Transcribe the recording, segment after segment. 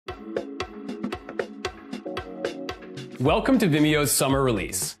Welcome to Vimeo's Summer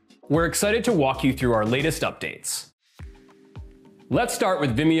Release. We're excited to walk you through our latest updates. Let's start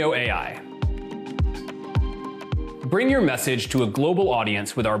with Vimeo AI. Bring your message to a global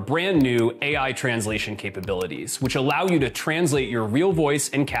audience with our brand new AI translation capabilities, which allow you to translate your real voice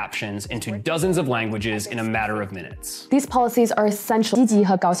and captions into dozens of languages in a matter of minutes. These policies are essential. 积极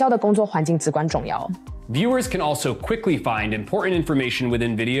和搞笑的工作环境至关重要。 Viewers can also quickly find important information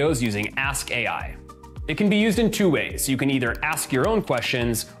within videos using Ask AI. It can be used in two ways. You can either ask your own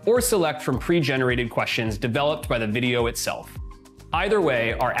questions or select from pre-generated questions developed by the video itself. Either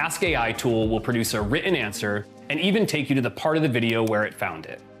way, our Ask AI tool will produce a written answer and even take you to the part of the video where it found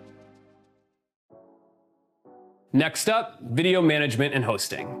it. Next up, video management and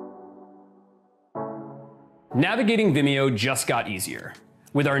hosting. Navigating Vimeo just got easier.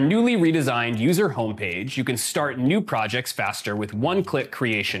 With our newly redesigned user homepage, you can start new projects faster with one-click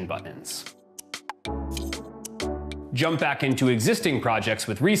creation buttons. Jump back into existing projects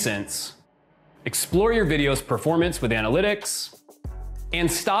with recents, explore your video's performance with analytics,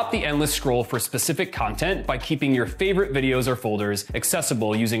 and stop the endless scroll for specific content by keeping your favorite videos or folders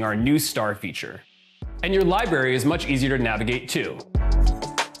accessible using our new star feature. And your library is much easier to navigate too.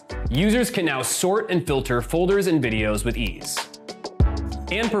 Users can now sort and filter folders and videos with ease,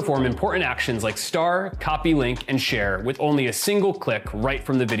 and perform important actions like star, copy link, and share with only a single click right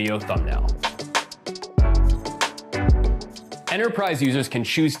from the video thumbnail. Enterprise users can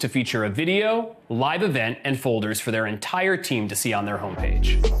choose to feature a video, live event, and folders for their entire team to see on their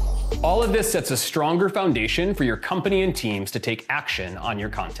homepage. All of this sets a stronger foundation for your company and teams to take action on your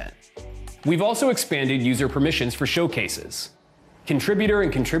content. We've also expanded user permissions for showcases. Contributor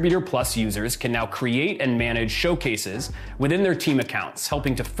and Contributor Plus users can now create and manage showcases within their team accounts,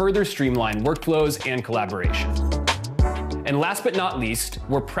 helping to further streamline workflows and collaboration. And last but not least,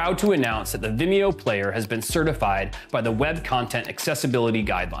 we're proud to announce that the Vimeo player has been certified by the Web Content Accessibility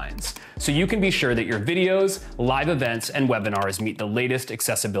Guidelines, so you can be sure that your videos, live events, and webinars meet the latest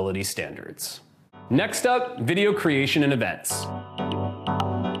accessibility standards. Next up, video creation and events.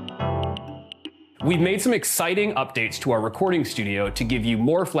 We've made some exciting updates to our recording studio to give you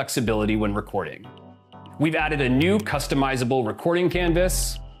more flexibility when recording. We've added a new customizable recording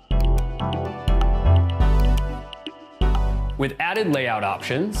canvas with added layout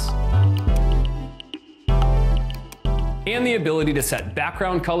options and the ability to set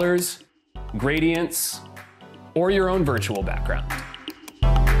background colors, gradients, or your own virtual background.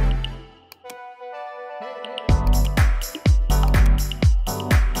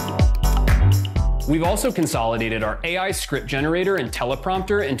 We've also consolidated our AI script generator and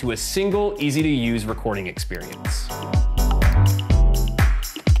teleprompter into a single, easy-to-use recording experience.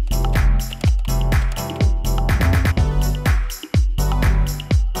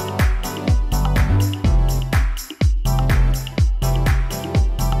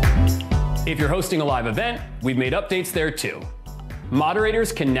 If you're hosting a live event, we've made updates there too.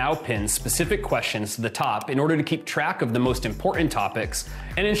 Moderators can now pin specific questions to the top in order to keep track of the most important topics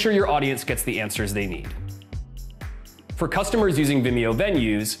and ensure your audience gets the answers they need. For customers using Vimeo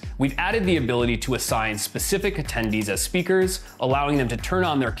venues, we've added the ability to assign specific attendees as speakers, allowing them to turn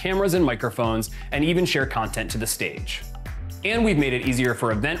on their cameras and microphones and even share content to the stage. And we've made it easier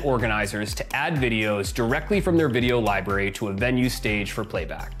for event organizers to add videos directly from their video library to a venue stage for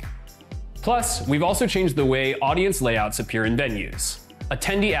playback. Plus, we've also changed the way audience layouts appear in venues.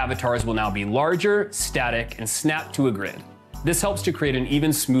 Attendee avatars will now be larger, static, and snap to a grid. This helps to create an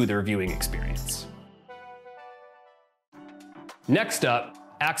even smoother viewing experience. Next up,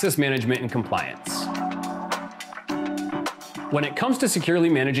 access management and compliance. When it comes to securely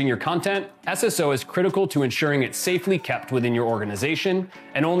managing your content, SSO is critical to ensuring it's safely kept within your organization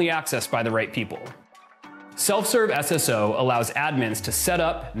and only accessed by the right people. Self-serve SSO allows admins to set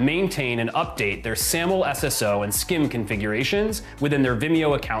up, maintain, and update their SAML SSO and SCIM configurations within their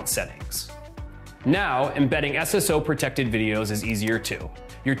Vimeo account settings. Now, embedding SSO protected videos is easier too.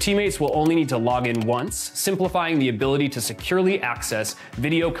 Your teammates will only need to log in once, simplifying the ability to securely access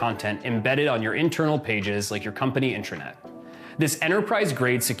video content embedded on your internal pages like your company intranet. This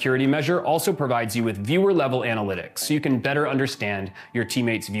enterprise-grade security measure also provides you with viewer-level analytics so you can better understand your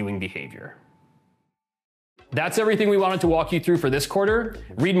teammates' viewing behavior. That's everything we wanted to walk you through for this quarter.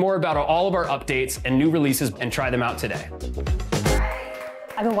 Read more about all of our updates and new releases and try them out today.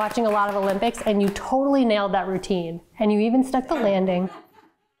 I've been watching a lot of Olympics and you totally nailed that routine. And you even stuck the landing.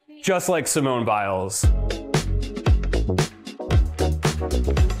 Just like Simone Biles.